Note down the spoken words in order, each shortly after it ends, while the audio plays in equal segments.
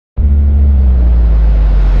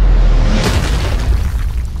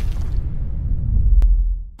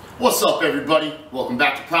What's up, everybody? Welcome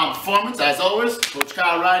back to Prime Performance. As always, Coach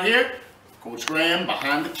Kyle right here. Coach Graham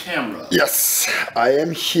behind the camera. Yes, I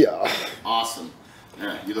am here. Awesome.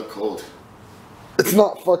 Yeah, you look cold. It's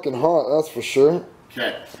not fucking hot, that's for sure.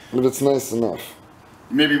 Okay. But it's nice enough.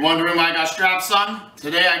 You may be wondering why I got straps on.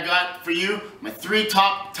 Today I got for you my 3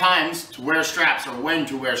 top times to wear straps, or when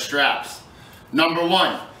to wear straps. Number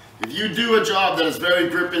 1, if you do a job that is very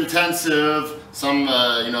grip intensive,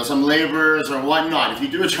 some laborers or whatnot, if you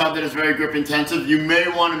do a job that is very grip intensive, you may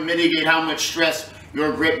want to mitigate how much stress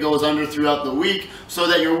your grip goes under throughout the week so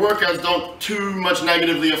that your workouts don't too much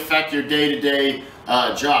negatively affect your day-to-day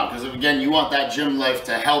job. Because again, you want that gym life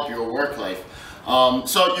to help your work life.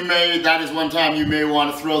 So that is one time you may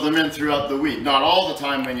want to throw them in throughout the week. Not all the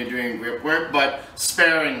time when you're doing grip work, but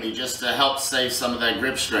sparingly, just to help save some of that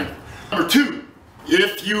grip strength. Number 2,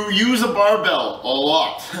 if you use a barbell a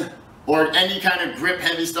lot, or any kind of grip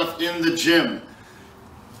heavy stuff in the gym,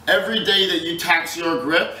 every day that you tax your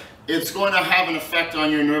grip, it's going to have an effect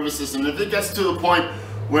on your nervous system. If it gets to the point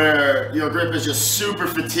where your grip is just super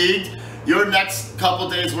fatigued, your next couple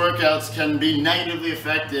days workouts can be negatively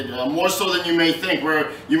affected, more so than you may think,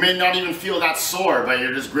 where you may not even feel that sore, but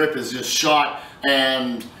your grip is just shot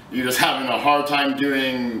and you're just having a hard time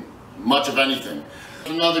doing much of anything.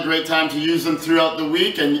 Another great time to use them throughout the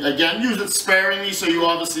week, and again, use it sparingly so you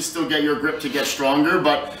obviously still get your grip to get stronger,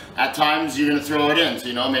 but at times you're going to throw it in,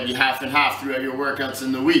 so maybe half and half throughout your workouts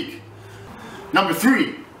in the week. Number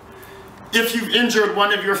 3, if you've injured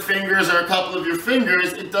one of your fingers or a couple of your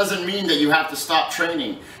fingers, it doesn't mean that you have to stop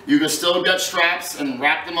training. You can still get straps and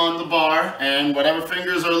wrap them on the bar, and whatever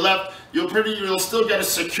fingers are left, you'll still get a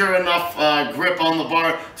secure enough grip on the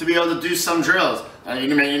bar to be able to do some drills.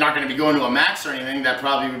 You're not going to be going to a max or anything, that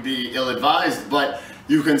probably would be ill-advised, but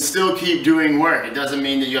you can still keep doing work. It doesn't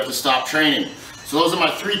mean that you have to stop training. So those are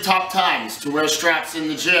my 3 top times to wear straps in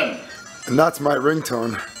the gym. And that's my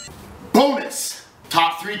ringtone. Bonus!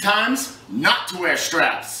 Top 3 times not to wear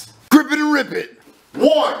straps. Grip it and rip it.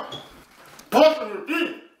 1, pump and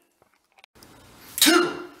repeat.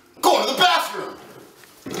 2, go to the bathroom.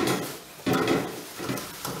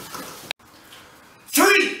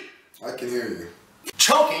 3, I can hear you.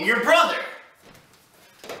 choking your brother.